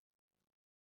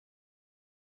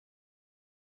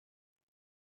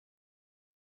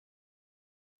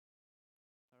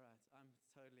 All right, I'm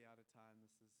totally out of time.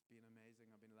 This has been amazing.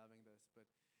 I've been loving this, but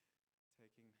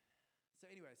So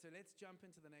anyway, so let's jump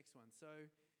into the next one. So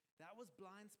that was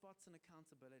blind spots and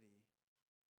accountability.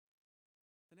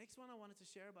 The next one I wanted to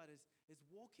share about is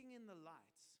walking in the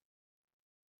light.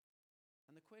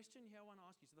 And the question here I want to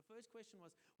ask you, so the first question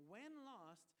was, when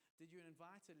last did you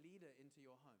invite a leader into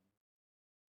your home?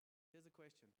 Here's a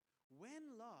question.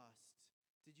 When last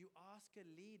did you ask a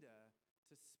leader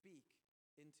to speak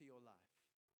into your life?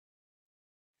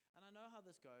 And I know how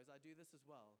this goes. I do this as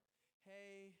well.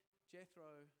 Hey,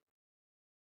 Jethro,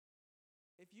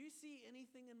 if you see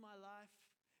anything in my life,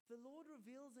 if the Lord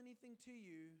reveals anything to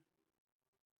you,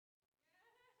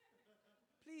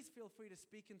 please feel free to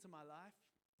speak into my life.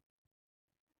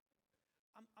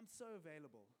 I'm so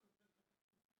available.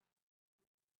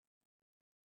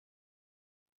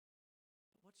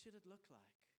 But what should it look like?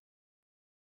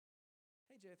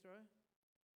 Jethro,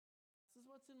 this is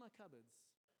what's in my cupboards.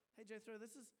 Hey, Jethro,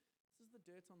 this is the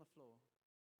dirt on the floor.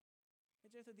 Hey,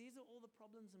 Jethro, these are all the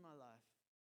problems in my life.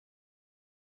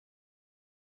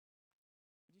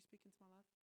 Would you speak into my life?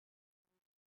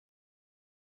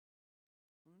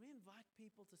 When we invite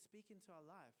people to speak into our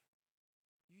life,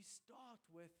 you start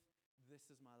with, this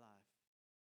is my life.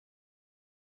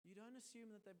 You don't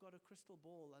assume that they've got a crystal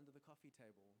ball under the coffee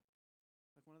table,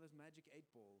 like one of those magic 8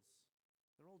 balls.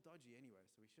 They're all dodgy anyway,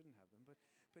 so we shouldn't have them.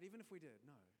 But even if we did,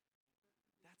 no.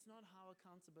 That's not how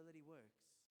accountability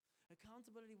works.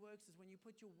 Accountability works is when you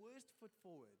put your worst foot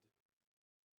forward.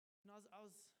 And I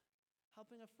was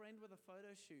helping a friend with a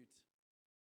photo shoot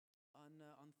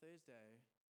on Thursday,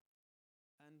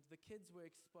 and the kids were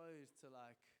exposed to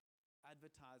like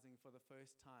advertising for the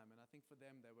first time, and I think for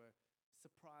them they were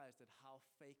surprised at how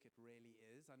fake it really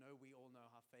is. I know we all know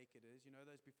how fake it is. You know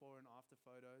those before and after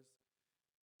photos?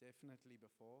 Definitely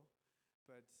before.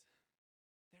 But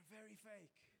they're very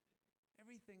fake.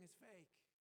 Everything is fake.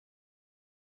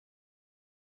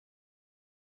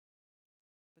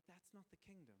 But that's not the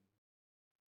kingdom.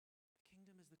 The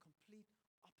kingdom is the complete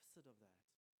opposite of that.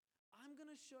 I'm going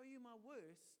to show you my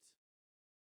worst,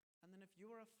 and then if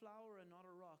you are a flower and not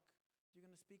a rock, you're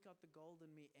going to speak out the gold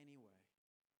in me anyway.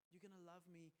 You're going to love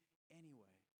me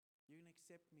anyway. You're going to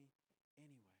accept me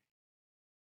anyway.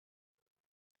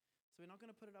 So we're not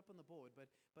going to put it up on the board, but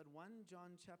 1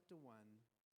 John chapter 1,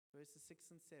 verses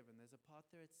 6 and 7, there's a part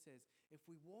there it says, if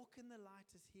we walk in the light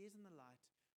as he is in the light,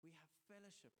 we have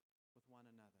fellowship with one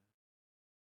another.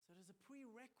 So it is a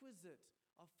prerequisite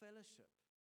of fellowship,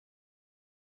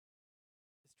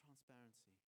 is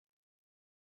transparency.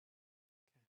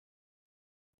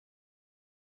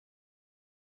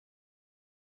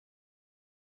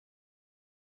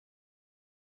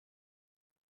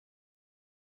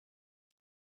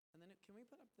 Can we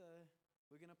put up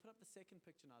we're going to put up the second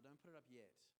picture now. Don't put it up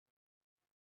yet.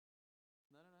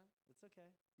 No. It's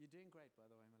okay. You're doing great, by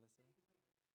the way, Melissa.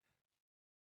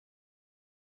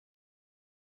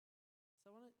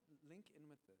 So I want to link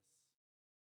in with this.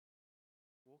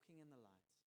 Walking in the light.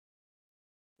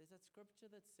 There's that scripture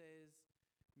that says,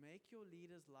 make your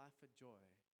leader's life a joy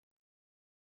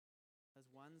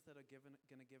as ones that are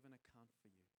going to give an account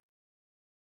for you.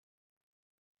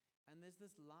 And there's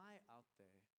this lie out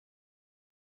there.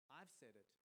 I've said it.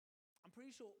 I'm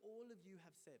pretty sure all of you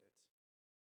have said it.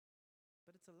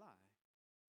 But it's a lie.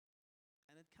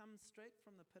 And it comes straight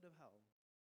from the pit of hell.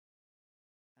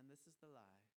 And this is the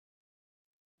lie.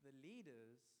 The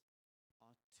leaders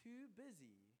are too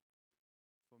busy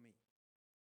for me.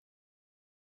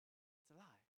 It's a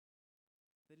lie.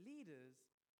 The leaders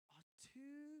are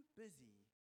too busy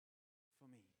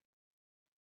for me.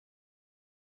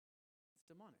 It's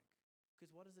demonic.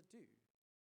 Because what does it do?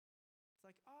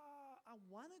 It's like, I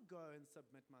want to go and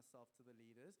submit myself to the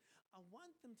leaders. I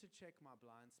want them to check my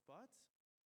blind spots.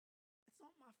 It's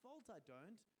not my fault I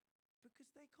don't,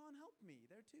 because they can't help me.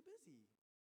 They're too busy.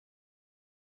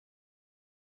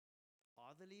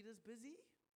 Are the leaders busy?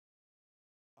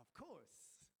 Of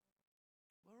course.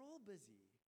 We're all busy.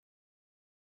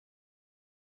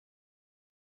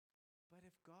 But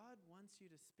if God wants you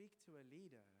to speak to a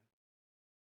leader,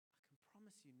 I can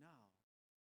promise you now,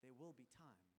 there will be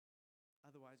time.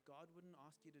 Otherwise, God wouldn't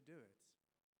ask you to do it.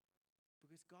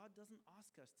 Because God doesn't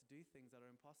ask us to do things that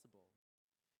are impossible.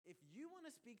 If you want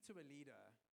to speak to a leader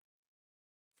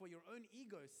for your own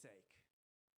ego's sake,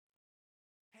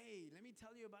 hey, let me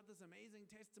tell you about this amazing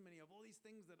testimony of all these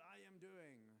things that I am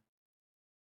doing,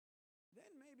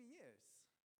 then maybe yes.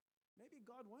 Maybe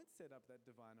God won't set up that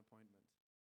divine appointment.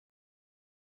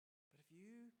 But if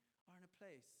you are in a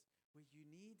place where you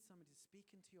need somebody to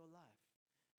speak into your life,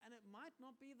 and it might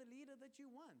not be the leader that you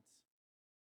want.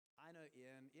 I know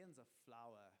Ian. Ian's a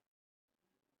flower.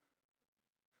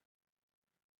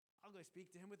 I'll go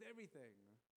speak to him with everything.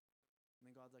 And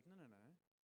then God's like, no.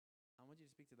 I want you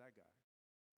to speak to that guy.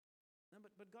 No,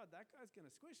 but God, that guy's going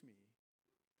to squish me.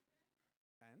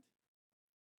 And?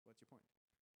 What's your point?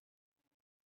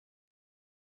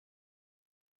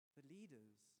 The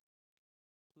leaders,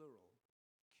 plural,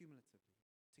 cumulatively,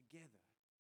 together,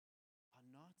 are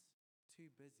not too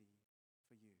busy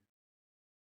for you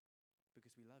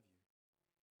because we love you.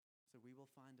 So we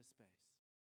will find a space.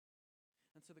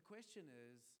 And so the question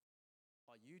is,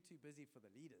 are you too busy for the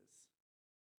leaders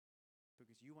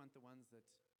because you want the ones that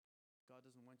God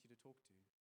doesn't want you to talk to,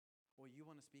 or you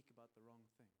want to speak about the wrong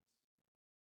things?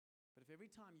 But if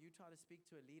every time you try to speak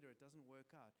to a leader it doesn't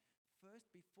work out, first,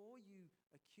 before you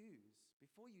accuse,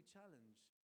 before you challenge,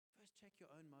 first check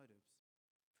your own motives.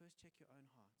 First check your own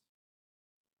heart.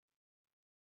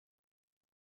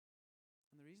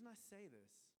 And the reason I say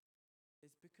this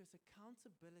is because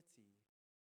accountability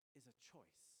is a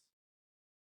choice.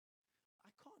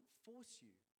 I can't force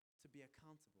you to be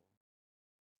accountable.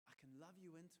 I can love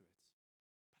you into it,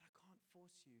 but I can't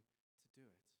force you to do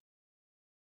it.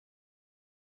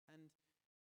 And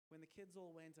when the kids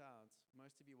all went out,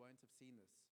 most of you won't have seen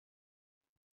this.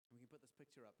 We can put this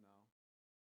picture up now.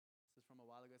 This is from a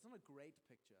while ago. It's not a great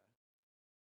picture,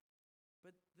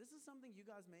 but this is something you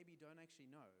guys maybe don't actually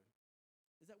know,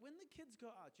 is that when the kids go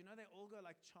out, they all go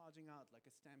like charging out like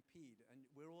a stampede, and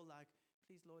we're all like,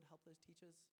 please, Lord, help those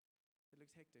teachers. It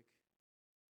looks hectic.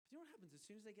 But you know what happens? As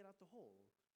soon as they get out the hall,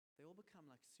 they all become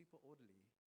like super orderly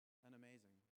and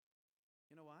amazing.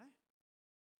 You know why?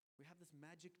 We have this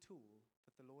magic tool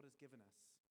that the Lord has given us,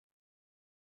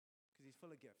 because he's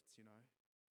full of gifts,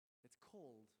 It's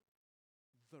called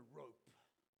the rope.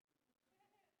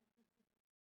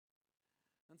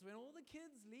 And so when all the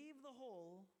kids leave the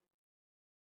hall,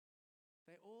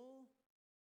 they all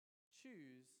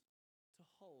choose to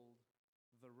hold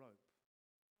the rope.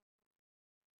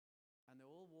 And they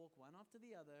all walk one after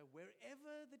the other.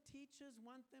 Wherever the teachers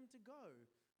want them to go,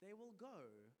 they will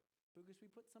go, because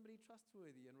we put somebody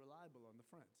trustworthy and reliable on the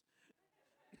front.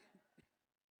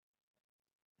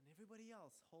 And everybody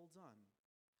else holds on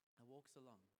and walks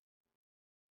along.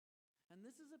 And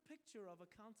this is a picture of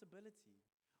accountability.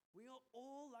 We are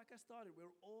all, like I started,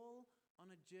 we're all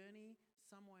on a journey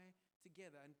somewhere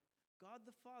together. And God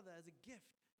the Father, as a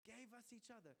gift, gave us each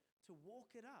other to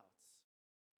walk it out.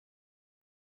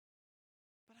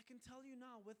 But I can tell you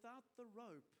now, without the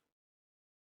rope,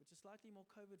 which is slightly more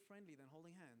COVID-friendly than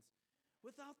holding hands,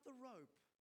 without the rope,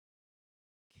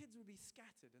 kids would be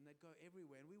scattered and they'd go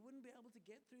everywhere, and we wouldn't be able to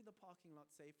get through the parking lot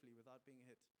safely without being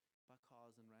hit by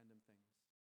cars and random things.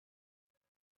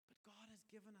 But God has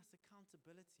given us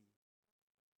accountability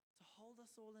to hold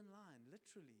us all in line,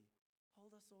 literally,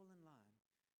 hold us all in line,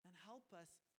 and help us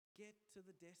get to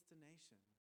the destination.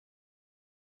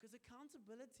 Because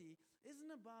accountability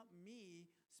isn't about me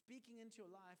speaking into your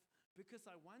life because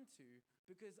I want to,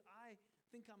 because I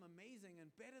think I'm amazing and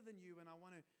better than you, and I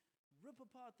want to rip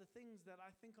apart the things that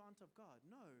I think aren't of God.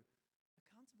 No,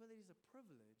 accountability is a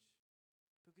privilege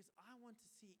because I want to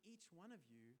see each one of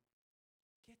you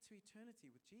get to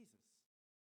eternity with Jesus.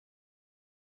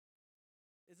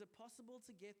 Is it possible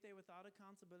to get there without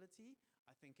accountability?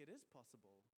 I think it is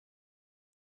possible.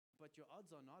 But your odds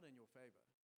are not in your favor.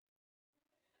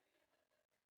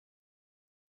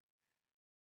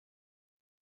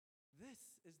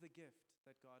 This is the gift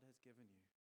that God has given you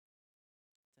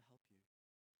to help you.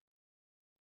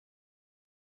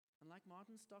 And like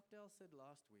Martin Stockdale said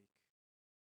last week,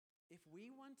 if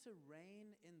we want to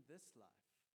reign in this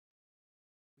life,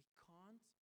 we can't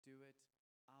do it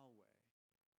our way.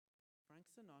 Frank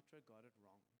Sinatra got it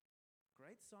wrong.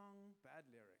 Great song, bad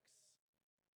lyrics.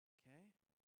 Okay?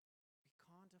 We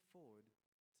can't afford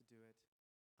to do it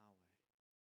our way.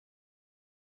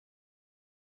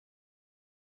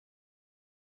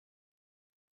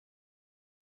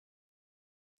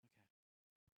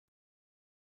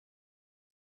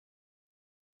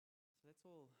 So that's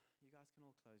all. You guys can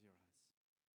all close your eyes.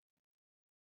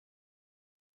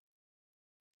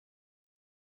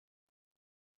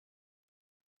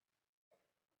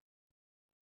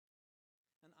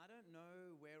 And I don't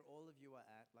know where all of you are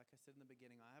at. Like I said in the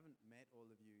beginning, I haven't met all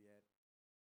of you yet.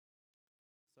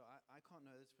 So I can't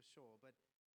know this for sure. But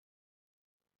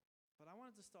I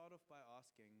wanted to start off by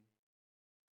asking,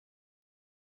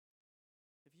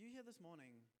 if you're here this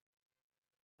morning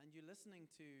and you're listening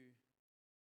to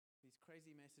these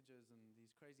crazy messages and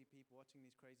these crazy people, watching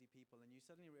these crazy people, and you're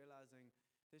suddenly realizing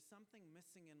there's something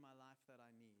missing in my life that I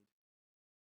need.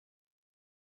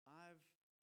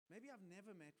 Maybe I've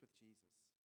never met with Jesus.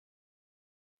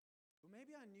 Or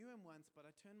maybe I knew him once, but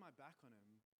I turned my back on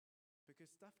him because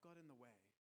stuff got in the way.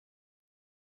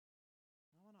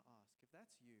 I want to ask, if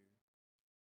that's you,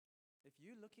 if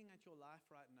you're looking at your life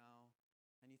right now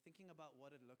and you're thinking about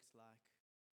what it looks like,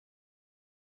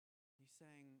 you're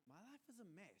saying, my life is a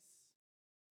mess.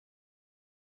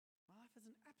 My life is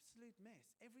an absolute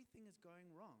mess. Everything is going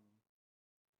wrong.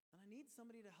 And I need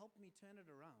somebody to help me turn it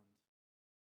around.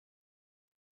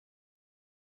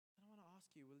 And I want to ask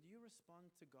you, will you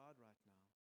respond to God right now?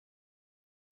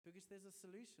 Because there's a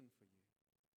solution for you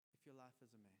if your life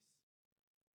is a mess.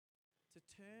 To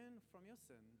turn from your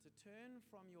sin, to turn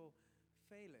from your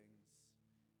failings,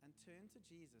 and turn to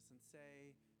Jesus and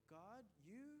say, God,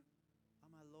 you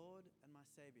are my Lord and my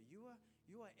Savior. You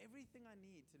are everything I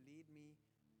need to lead me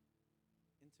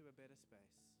into a better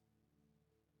space.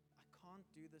 I can't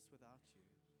do this without you.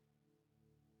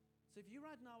 So if you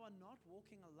right now are not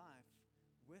walking a life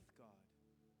with God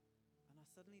and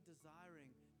are suddenly desiring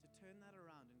to turn that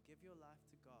around and give your life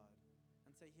to God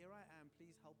and say, here I am,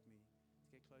 please help me to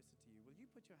get closer to you, will you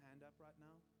put your hand up right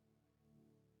now?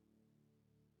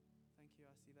 Thank you.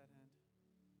 I see that hand.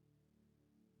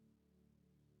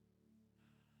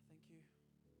 Thank you. Is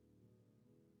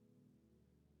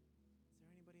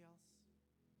there anybody else?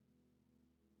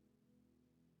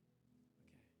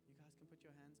 Okay, you guys can put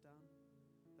your hands down.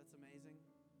 That's amazing.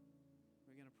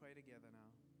 We're going to pray together now.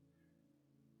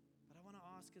 But I want to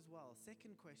ask as well,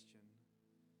 second question.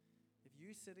 If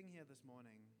you're sitting here this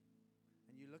morning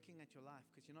and you're looking at your life,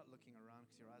 because you're not looking around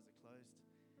because your eyes are closed,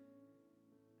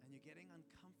 and you're getting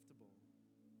uncomfortable,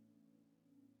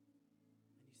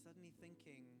 and you're suddenly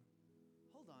thinking,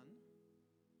 hold on,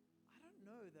 I don't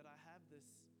know that I have this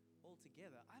all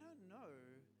together. I don't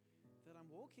know that I'm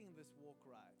walking this walk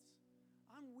right.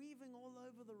 I'm weaving all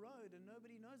over the road and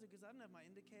nobody knows it because I don't have my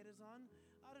indicators on.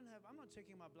 I'm not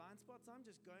checking my blind spots. I'm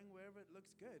just going wherever it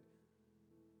looks good.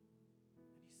 And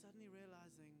you're suddenly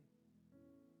realizing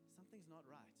something's not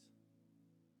right.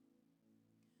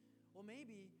 Or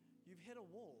maybe you've hit a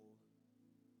wall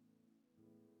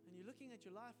and you're looking at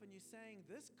your life and you're saying,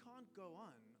 this can't go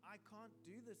on. I can't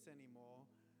do this anymore.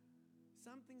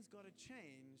 Something's got to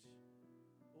change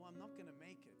or I'm not going to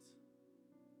make it.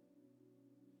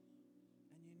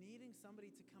 And you're needing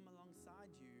somebody to come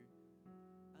alongside you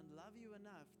and love you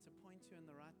enough to point you in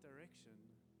the right direction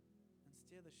and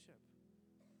steer the ship.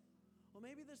 Or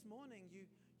maybe this morning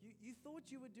you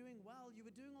thought you were doing well, you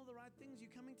were doing all the right things,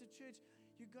 you're coming to church,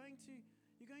 you're going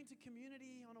to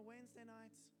community on a Wednesday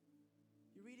night,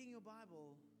 you're reading your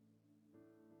Bible,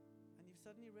 and you've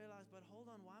suddenly realized, but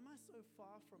hold on, why am I so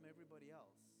far from everybody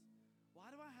else? Why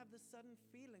do I have this sudden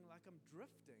feeling like I'm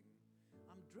drifting?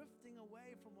 I'm drifting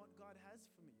away from what God has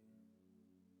for me.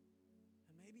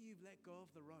 And maybe you've let go of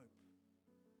the rope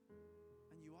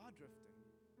and you are drifting.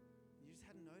 And you just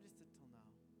hadn't noticed it till now.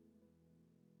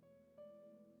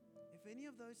 If any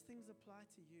of those things apply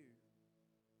to you,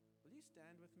 will you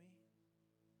stand with me?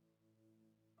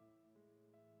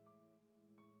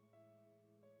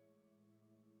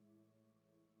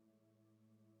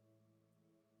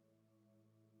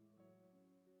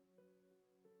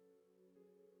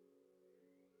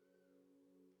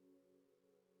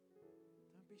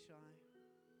 Don't be shy.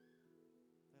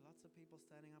 There are lots of people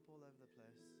standing up all over the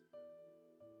place.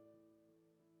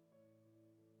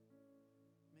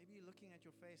 Maybe you're looking at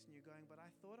your face and you're going, but I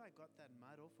thought I got that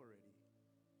mud off already.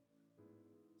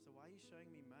 So why are you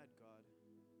showing me mud, God?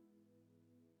 Cool.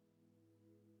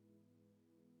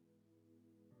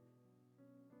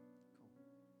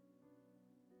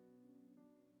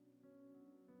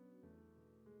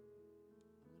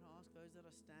 I'm going to ask those that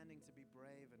are standing to be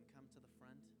brave and come to the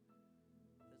front.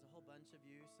 There's a whole bunch of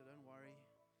you, so don't worry.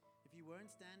 If you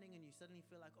weren't standing and you suddenly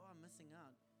feel like, oh, I'm missing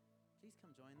out, please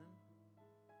come join them.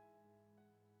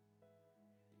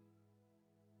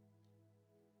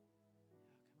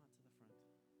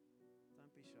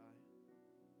 Don't be shy.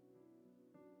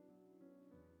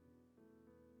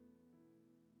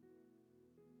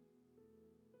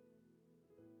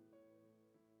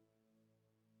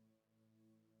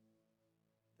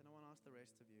 Then I want to ask the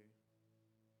rest of you.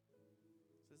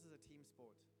 So this is a team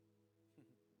sport.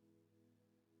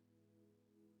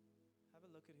 Have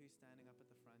a look at who's standing up at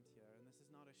the front here, and this is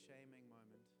not a shaming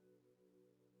moment.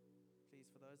 Please,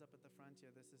 for those up at the front here,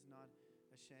 this is not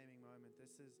a shaming moment.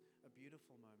 This is a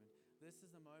beautiful moment. This is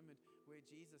the moment where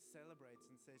Jesus celebrates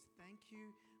and says, thank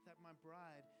you that my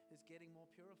bride is getting more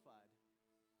purified.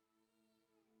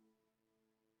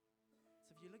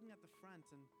 So if you're looking at the front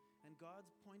and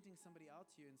God's pointing somebody out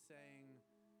to you and saying,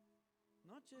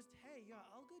 not just, hey, yeah,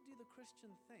 I'll go do the Christian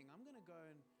thing. I'm going to go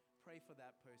and pray for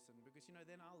that person because,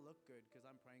 then I'll look good because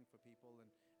I'm praying for people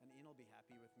and Ian will be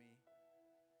happy with me.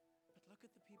 But look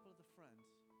at the people at the front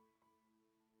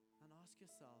and ask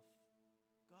yourself,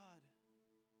 God,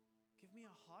 give me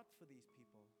a heart for these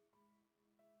people.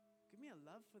 Give me a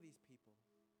love for these people.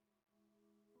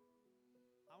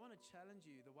 I want to challenge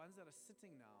you, the ones that are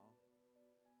sitting now.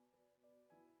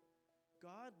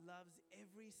 God loves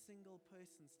every single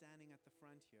person standing at the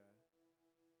front here.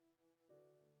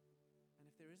 And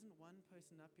if there isn't one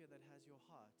person up here that has your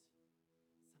heart,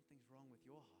 something's wrong with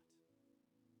your heart.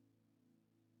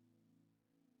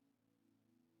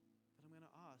 But I'm going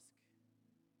to ask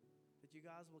that you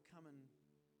guys will come and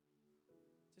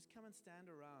stand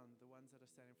around the ones that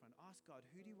are standing in front. Ask God,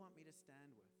 who do you want me to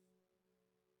stand with?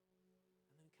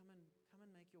 And then come and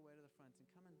make your way to the front and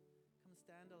come and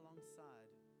stand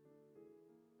alongside.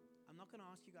 I'm not going to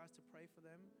ask you guys to pray for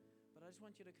them, but I just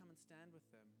want you to come and stand with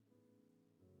them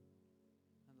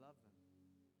and love them.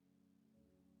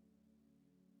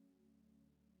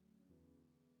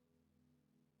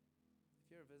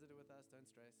 you're a visitor with us, don't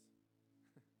stress.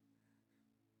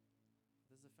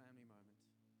 This is a family moment.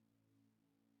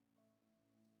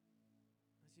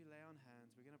 As you lay on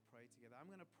hands, we're going to pray together.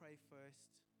 I'm going to pray first.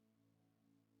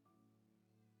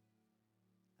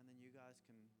 And then you guys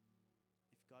can,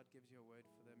 if God gives you a word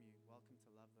for them, you're welcome to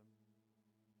love them.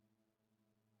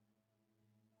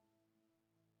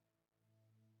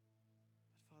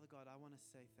 But Father God, I want to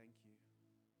say thank you.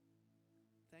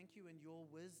 Thank you in your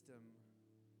wisdom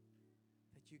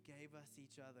that you gave us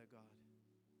each other, God.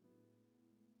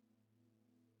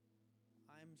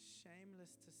 I'm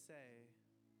shameless to say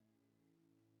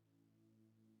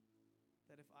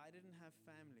that if I didn't have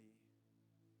family,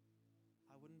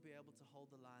 I wouldn't be able to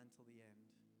hold the line till the end.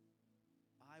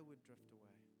 I would drift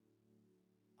away.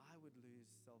 I would lose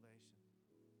salvation.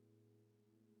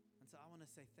 And so I want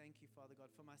to say thank you, Father God,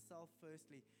 for myself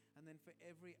firstly, and then for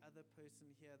every other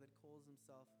person here that calls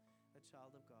himself a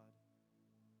child of God.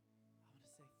 I want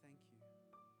to say thank you.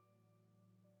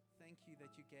 Thank you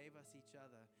that you gave us each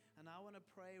other. And I want to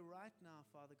pray right now,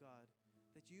 Father God,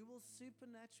 that you will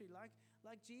supernaturally,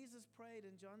 like Jesus prayed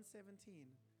in John 17,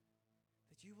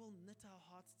 that you will knit our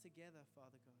hearts together,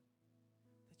 Father God.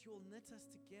 That you will knit us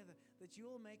together, that you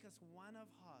will make us one of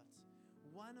heart,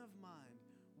 one of mind,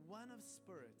 one of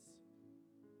spirits.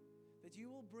 That you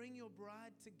will bring your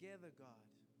bride together, God,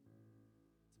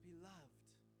 to be loved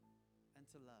and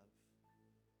to love.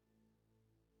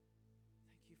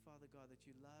 Thank you, Father God, that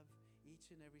you love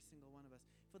each and every single one of us.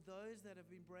 For those that have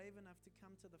been brave enough to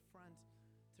come to the front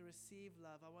to receive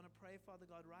love, I want to pray, Father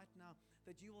God, right now,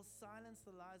 that you will silence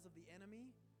the lies of the enemy,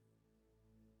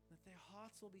 that their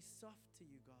hearts will be soft to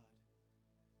you, God,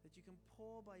 that you can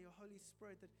pour by your Holy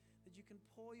Spirit, that you can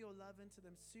pour your love into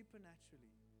them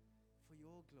supernaturally for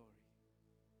your glory.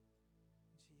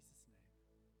 In Jesus' name,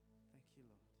 thank you,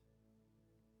 Lord.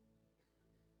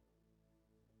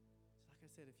 So like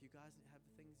I said, if you guys have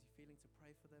things you're feeling to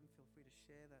pray for them, feel free to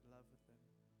share that love with them.